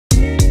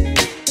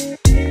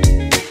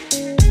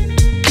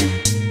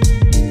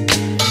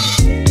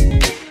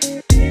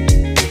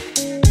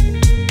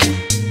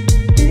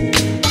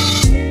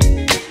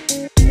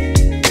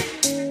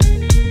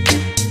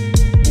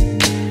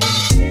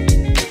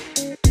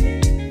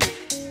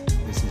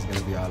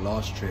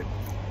last trip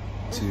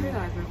to... I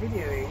realise we're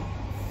videoing.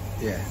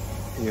 Yeah.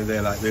 And you're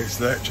there like this,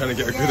 like, trying to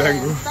get a good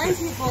angle. Thank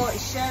you for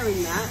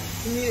sharing that.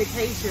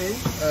 Communication.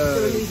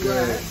 Doing these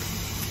work.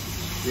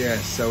 Yeah,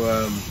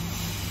 so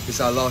it's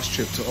our last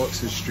trip to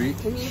Oxford Street.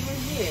 Can you even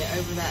hear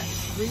over that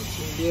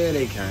screeching? Yeah,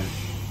 they can.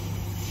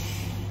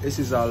 This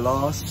is our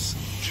last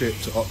trip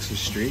to Oxford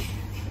Street,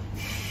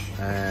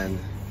 and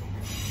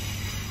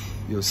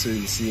you'll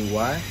soon see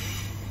why.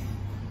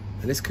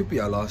 And this could be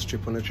our last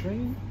trip on a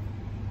train.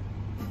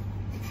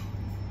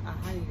 I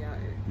highly doubt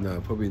it.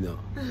 No, probably not.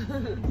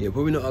 Yeah,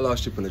 probably not our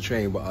last trip on a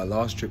train, but our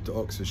last trip to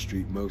Oxford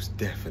Street, most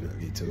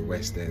definitely to the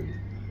West End,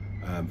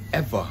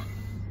 ever.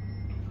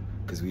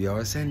 Because we are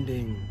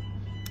ascending.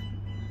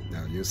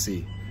 Now you'll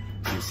see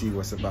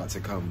what's about to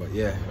come, but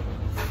yeah,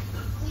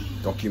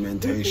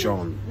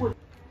 documentation. You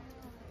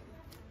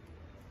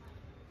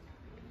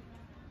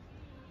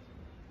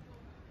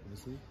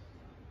see?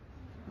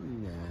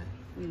 Nah.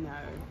 No.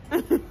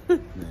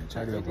 Nah,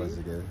 check it up once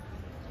again.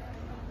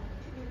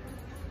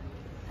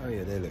 Oh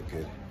yeah, they look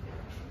good.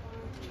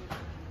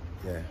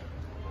 Yeah,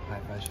 high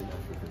fashion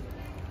African.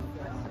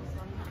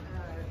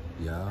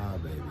 Yeah,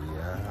 baby,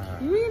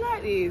 yeah. You really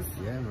like these?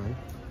 Yeah, man.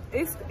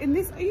 It's in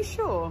this. Are you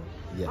sure?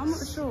 Yes. I'm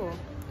not sure.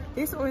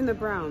 This or in the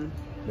brown?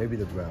 Maybe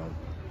the brown.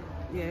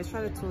 Yeah, let's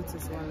try the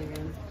tortoise one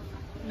again.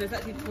 There's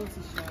actually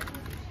tortoise shell.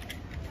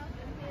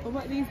 What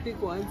about these big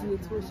ones in the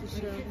tortoise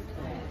shell?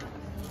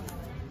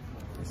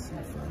 Let's see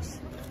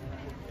first.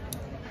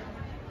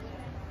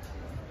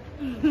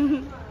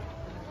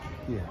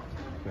 Yeah,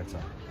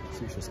 better.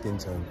 Suits your skin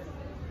tone.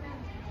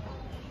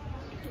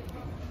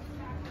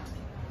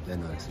 They're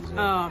nice as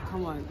well. Oh,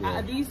 come on. Yeah. Out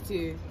of these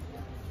two?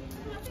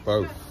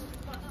 Both.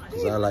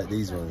 Because I like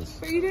these ones.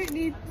 But you don't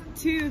need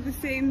two of the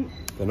same.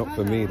 They're not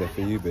for me, they're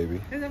for you,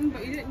 baby.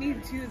 But you don't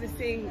need two of the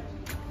same.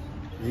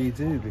 Yeah, you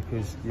do,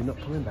 because you're not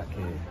coming back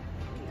here.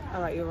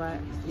 Alright, you're right.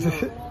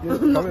 You're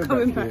I'm not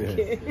coming back here.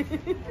 here.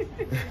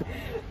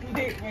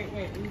 wait.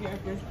 Let me get a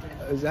first.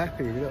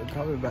 Exactly, you're not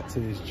coming back to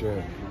this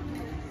journey.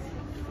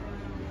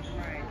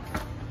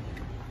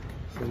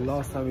 So the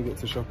last time we get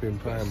to shop in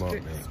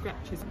Primark, mate.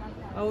 Scratches.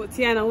 Oh,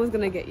 Tiana, I was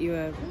going to get you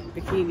a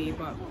bikini,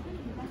 but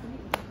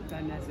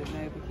don't know, there's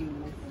no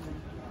bikini.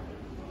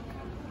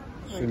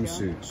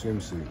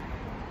 Swimsuit.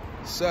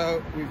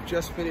 So we've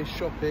just finished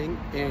shopping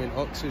in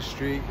Oxford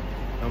Street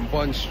and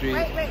Bond Street.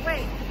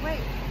 Wait.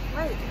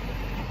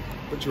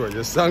 What you want,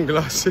 your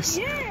sunglasses?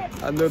 Yeah.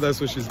 I know that's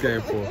what she's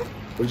going for.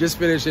 We've just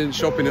finished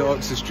shopping in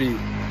Oxford Street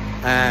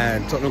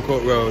and Tottenham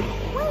Court Road.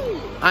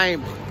 Wait.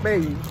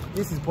 Baby,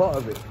 this is part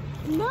of it.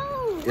 No.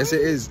 Yes,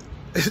 it is.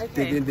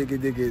 Okay.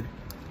 dig in. You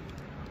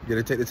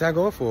gonna take the tag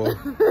off or?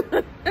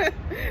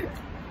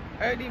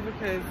 Only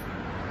because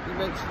you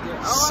mentioned it.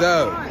 Oh,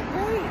 So.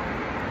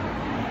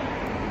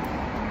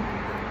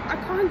 I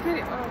can't get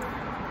it off.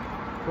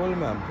 Pull,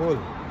 man, pull.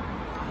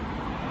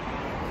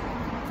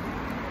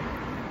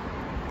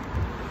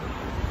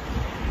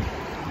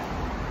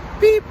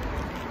 Beep.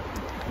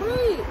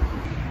 Wait.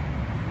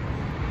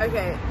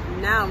 Okay,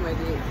 now I'm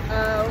ready.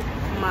 Oh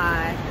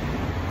my.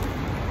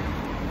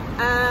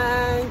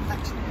 And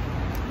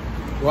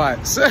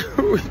Right, so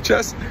we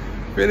just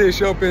finished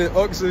shopping at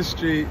Oxford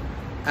Street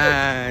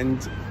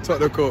and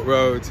Tottenham Court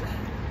Road,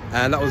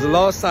 and that was the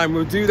last time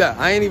we'll do that.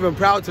 I ain't even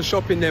proud to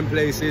shop in them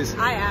places.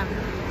 I am.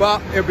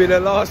 But it'll be the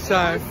last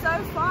time. It was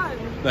so fun.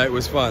 No, it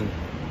was fun.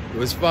 It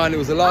was fun. It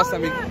was the last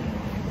time look.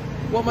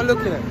 What am I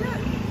looking at? Look.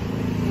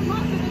 It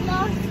might be the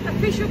last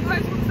official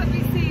post that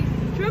we see. Do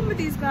you remember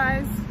these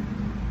guys?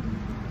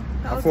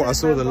 I thought I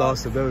saw the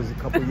last of those a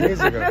couple of years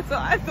ago. That's what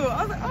I thought.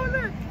 I was like, oh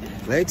look.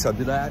 Later,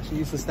 did I actually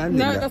used to stand in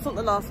that? No, that's not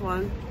the last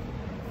one.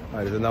 Oh,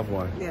 there's another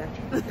one. Yeah.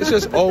 It's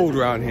just old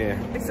around here.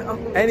 It's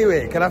old.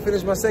 Anyway, can I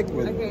finish my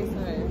segment? Okay,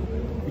 sorry.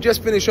 We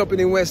just finished shopping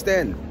in West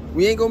End.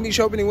 We ain't gonna be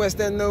shopping in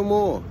West End no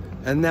more.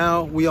 And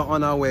now we are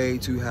on our way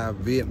to have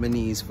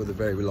Vietnamese for the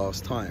very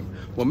last time.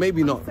 Well,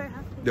 maybe not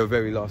the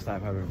very last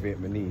time having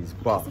Vietnamese,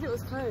 but... I said it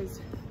was closed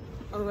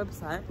on the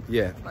website.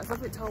 Yeah. But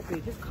something told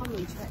me, just come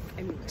and check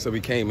anyway. So we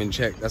came and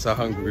checked. That's how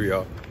hungry we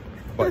are.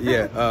 But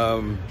yeah,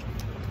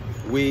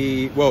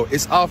 well,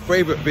 it's our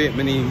favorite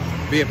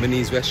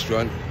Vietnamese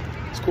restaurant.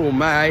 It's called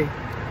Mai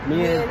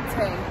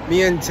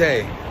Mien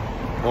Tay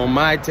or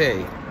Mai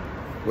Tay,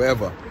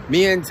 wherever.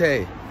 Mien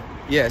Tay.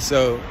 Yeah,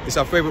 so it's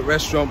our favorite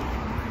restaurant.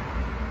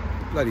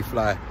 Bloody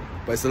fly.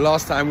 But it's the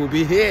last time we'll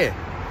be here.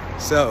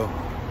 So,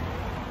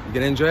 you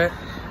gonna enjoy it?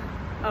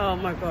 Oh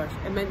my gosh,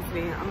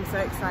 immensely. I'm so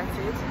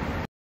excited.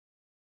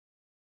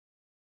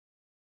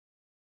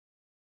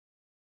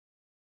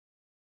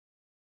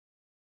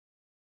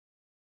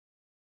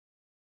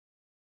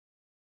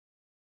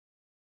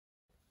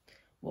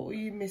 What will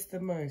you miss the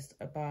most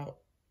about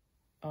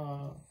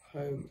our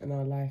home and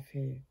our life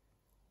here?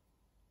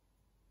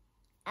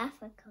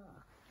 Africa.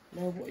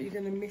 No, what are you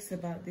going to miss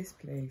about this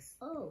place?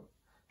 Oh,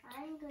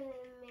 I'm going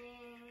to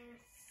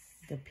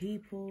miss... The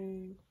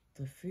people,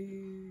 the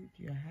food,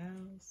 your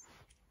house,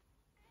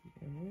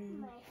 your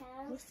room. My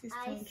house, what's this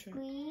ice soundtrack?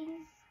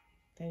 cream.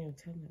 Daniel,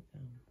 turn that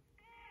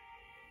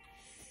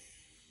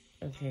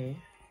down. Okay.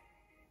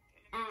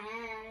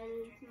 And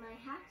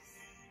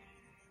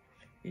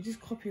You're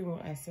just copying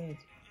what I said.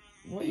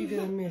 What are you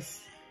going to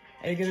miss?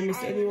 Are you going to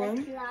miss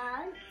anyone?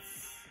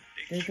 Plants.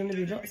 There's going to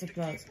be lots of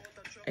plants.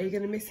 Are you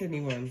going to miss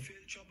anyone?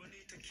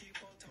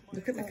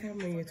 Look at the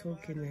camera you're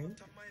talking in.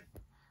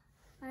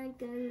 I'm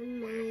gonna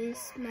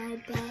miss my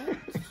bed.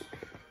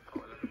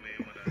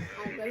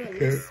 I'm gonna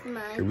miss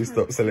my Can we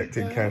stop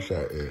selecting bed. cash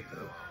out here?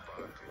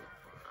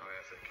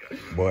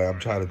 Boy, I'm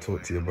trying to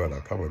talk to your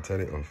brother. Come on, turn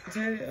it off.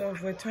 Turn it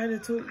off. We're trying to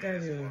talk,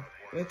 Daniel.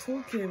 We're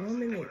talking. 1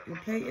 minute. We'll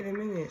play it in a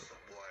minute.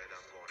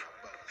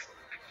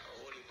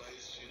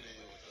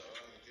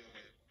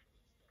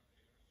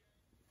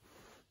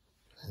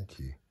 Thank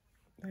you.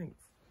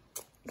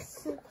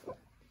 Thanks.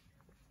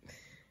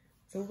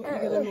 So what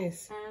are you going to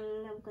miss?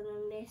 I'm gonna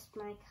miss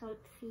my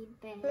comfy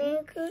bed.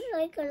 Because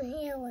I can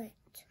hear it.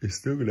 You're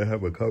still going to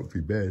have a comfy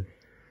bed.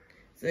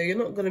 So you're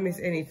not going to miss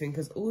anything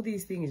because all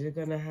these things you're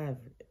going to have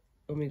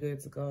when we go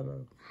to Ghana.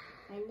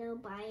 I know,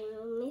 but I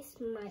will miss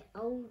my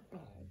old bed.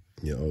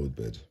 Your old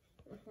bed.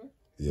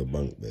 Your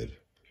bunk bed.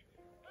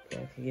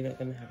 Okay, you're not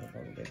going to have a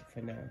bunk bed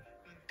for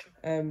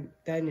now.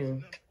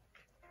 Daniel.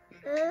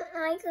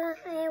 I can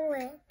hear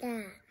it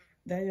there.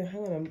 Daniel,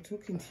 hang on. I'm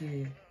talking to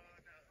you.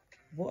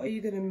 What are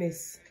you going to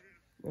miss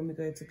when we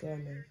go to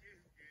Ghana?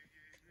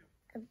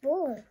 A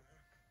ball.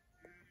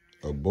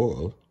 A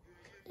ball?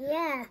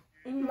 Yeah,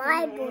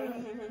 my ball.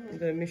 You're going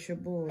to miss your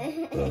ball.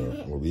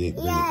 Well, we ain't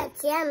bringing,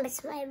 Yeah,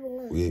 miss my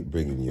ball. we ain't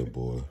bringing your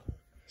ball,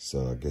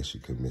 so I guess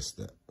you can miss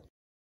that.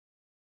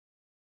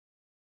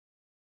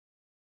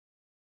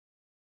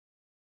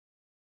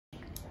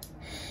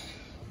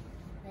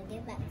 I'll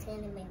get back to you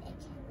in a minute.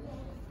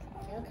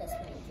 I'll just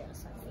make you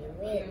something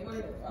weird.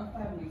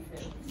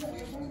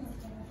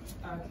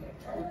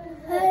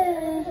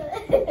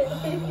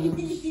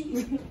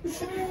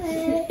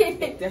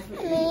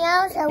 Definitely. Me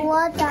also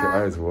water.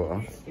 Eyes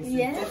water. It's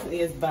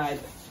definitely as bad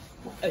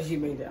as you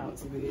made it out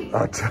to be.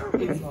 I told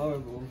It's you.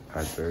 horrible.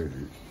 I told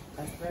you.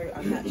 That's very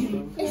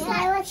unnatural. It's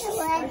like what's the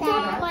water?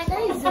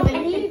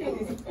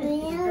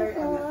 Me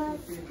also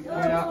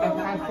I've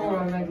had 4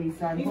 already,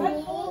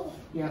 so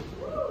yeah.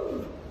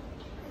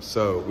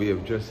 So we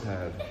have just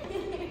had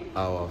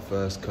our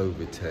first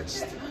COVID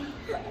test.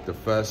 The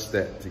first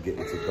step to get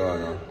into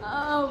Ghana.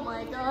 Oh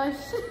my gosh.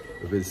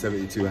 Within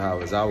 72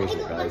 hours. How was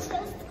it, guys?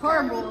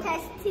 Horrible.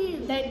 Test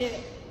 2. Don't do it.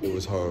 It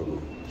was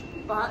horrible.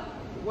 But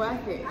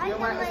worth it. You're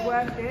right, it's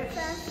worth it.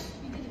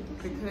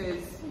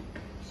 Because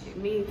it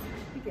means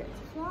we get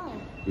to fly.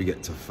 We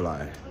get to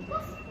fly.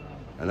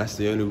 And that's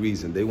the only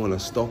reason. They want to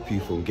stop you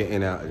from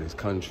getting out of this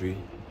country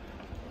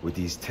with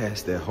these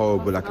tests. They're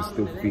horrible. I can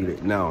still feel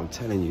it now, I'm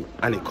telling you.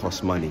 And it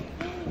costs money.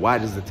 Why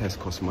does the test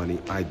cost money?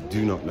 I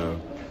do not know.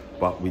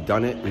 But we've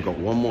done it. We've got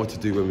one more to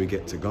do when we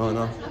get to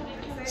Ghana.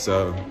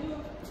 So,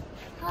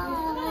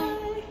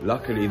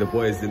 luckily the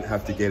boys didn't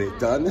have to get it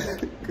done.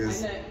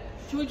 Because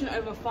Children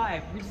over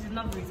 5, which is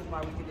another reason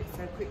why we did it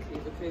so quickly,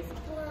 because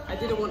I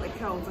didn't want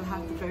Akel to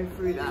have to go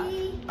through that.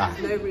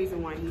 There's no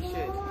reason why he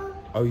should.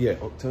 oh yeah,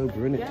 October,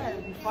 innit? Yeah,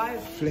 it'll be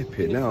 5. Flip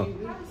it now.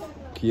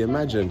 Can you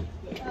imagine?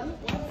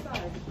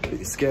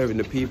 It's scaring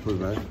the people,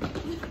 man.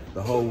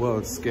 The whole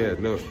world's scared,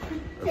 look.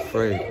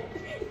 Afraid.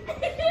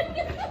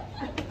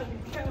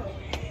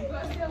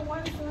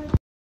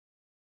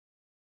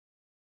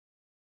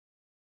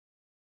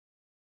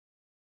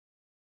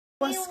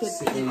 What's good?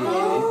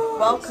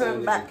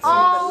 Welcome back to the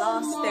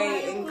last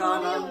day in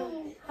Ghana.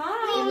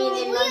 Hi. You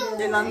mean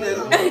In London.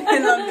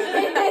 In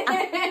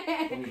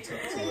London.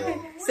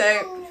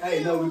 So,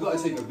 Hey, no, we've got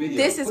to take a video.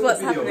 this is what's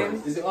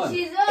happening. Is it on?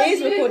 It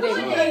is recording.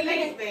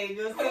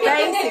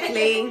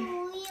 Basically,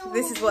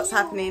 this is what's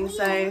happening.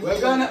 So, We're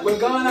going to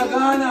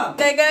Ghana.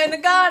 they're going to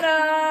Ghana.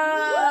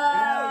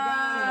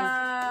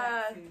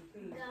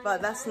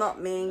 But that's not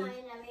me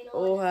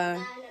or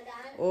her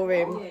or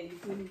him.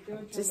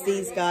 Just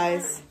these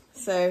guys.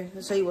 So,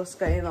 I'll show you what's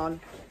going on.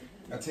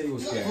 I'll tell you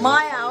what's going on.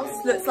 My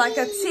house looks like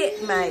a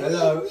tit, mate.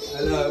 Hello.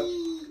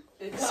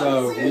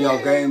 So, we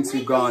are going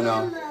to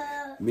Ghana.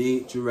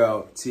 Me,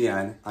 Jarrell,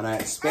 Tian, and I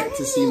expect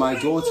to see my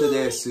daughter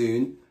there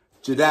soon.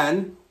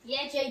 Jadan,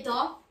 Yeah,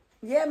 J-Dog.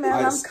 Yeah, man,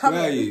 I I'm swear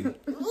coming. you.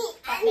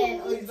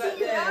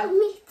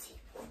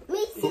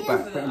 Me Put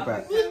back.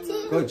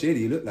 God, JD,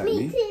 you look like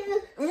me.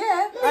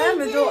 Yeah, I am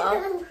the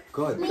daughter.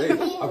 God, babe,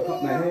 I've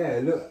got my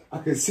hair. Look, I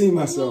can see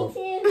myself.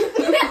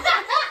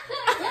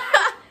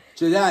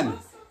 Jadan,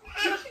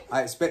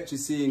 I expect to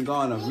see you in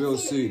Ghana real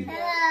soon.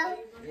 Hello.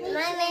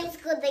 My name's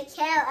called the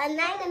Kel, and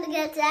I'm going to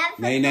go to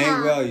Africa. Nay,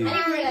 where are you?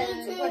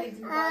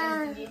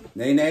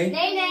 Nay. Nay.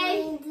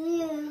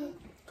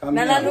 Come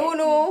Nana here.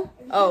 Nunu.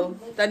 Oh,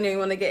 Daniel, you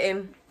want to get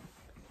in?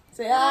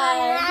 Say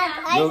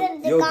hi. You're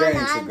going to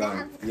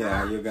Ghana.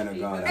 Yeah, you're going to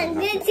Ghana. I'm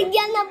going to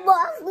Ghana,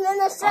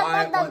 boss.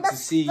 I want to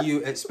see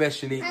you,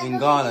 especially in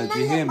Ghana. Do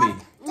you hear me?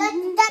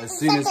 As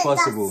soon as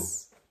possible.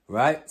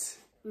 Right?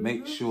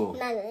 Make sure.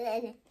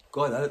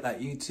 God, I look like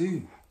you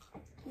too.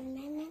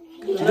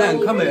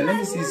 Jadan, come here. Let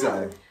me see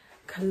something.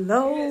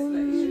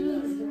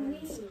 Cologne.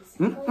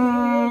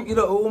 You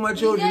look all my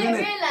children,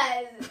 innit?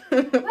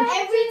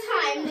 Every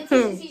time the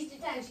teacher sees the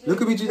dance,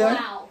 Look at me, Jadan.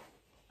 wow.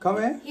 Come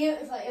here.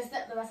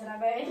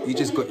 You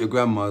just got your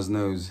grandma's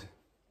nose.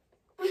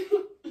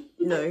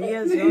 No, he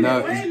has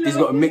no. He's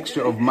got a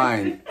mixture of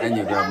mine and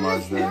your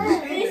grandma's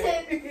nose.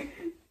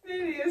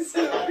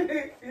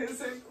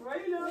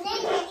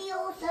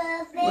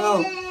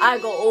 Well, I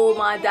got all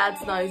my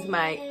dad's nose,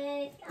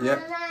 mate. Yep,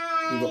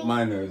 you got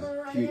my nose.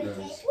 Cute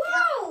nose.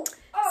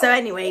 So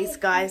anyways,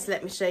 guys,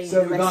 let me show you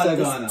the rest of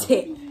this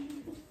tip.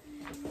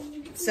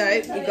 So,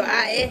 you got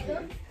out here.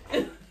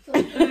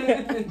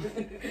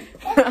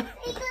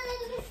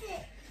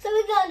 So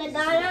we got the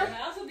Ghana.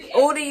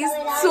 All these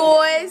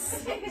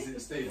toys.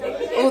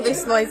 All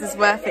this noise is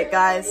worth it,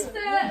 guys.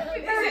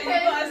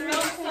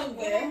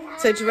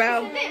 So,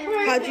 Jarrell,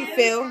 how do you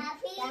feel?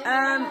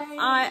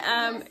 I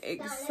am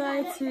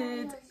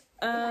excited.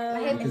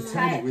 You can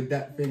turn it with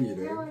that thing, you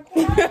know.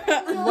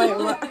 Wait,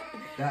 what?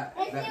 That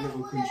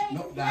little control,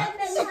 not that.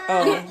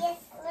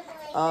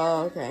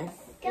 Oh, okay.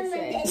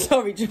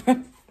 Sorry,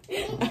 Jarrell.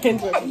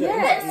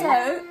 Yeah,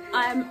 so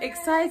I'm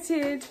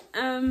excited.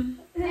 I'm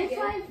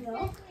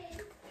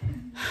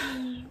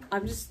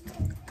just,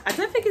 I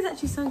don't think it's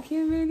actually sunk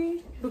in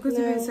really, because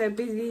we've been so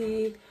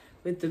busy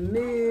with the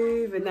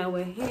move, and now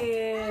we're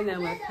here, now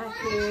we're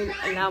packing,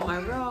 and now my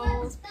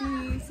rolls,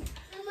 please.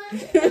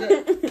 Just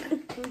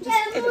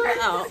edit that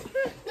out.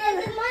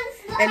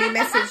 Any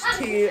message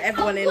to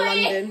everyone in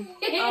London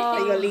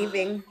that you're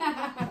leaving?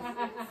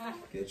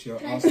 Get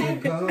your ass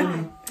in car.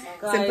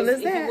 Guys, Simple as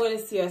if that. you want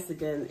to see us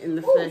again in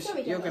the flesh,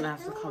 you're going to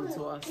have to come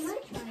to us.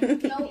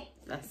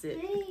 That's it.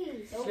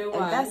 And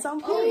that's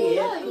on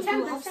period. Because we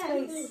have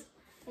space.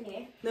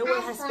 No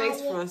one has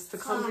space for us to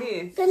come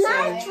here. The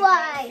night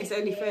ride. It's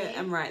only fair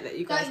and right that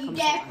you guys come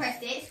to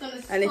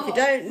us. And if you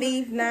don't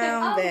leave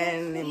now,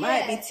 then it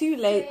might be too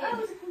late.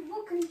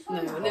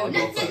 No, it'll Oh,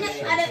 never be too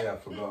late. I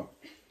forgot.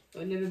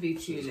 It'll never be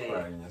too I was late.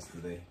 crying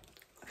yesterday.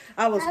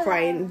 I was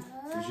crying.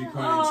 Was you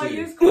crying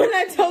too? When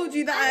I told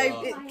you that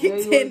it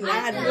kicked in, I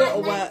had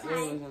waterworks.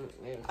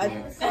 I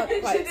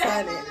can't quite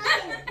turn it.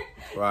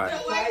 Right.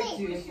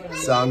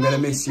 So I'm going to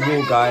miss you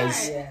all,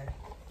 guys.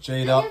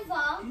 Jada,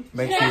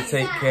 make sure you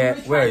take care.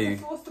 Where are you?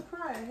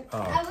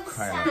 Oh,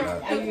 crying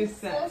out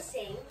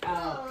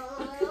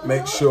loud.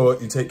 Make sure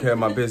you take care of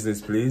my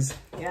business, please.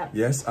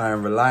 Yes, I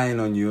am relying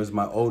on you as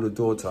my older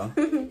daughter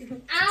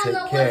to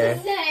take care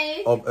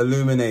of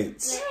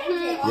Illuminate.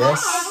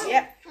 Yes?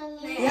 Yep.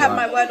 You have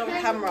my word on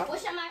camera.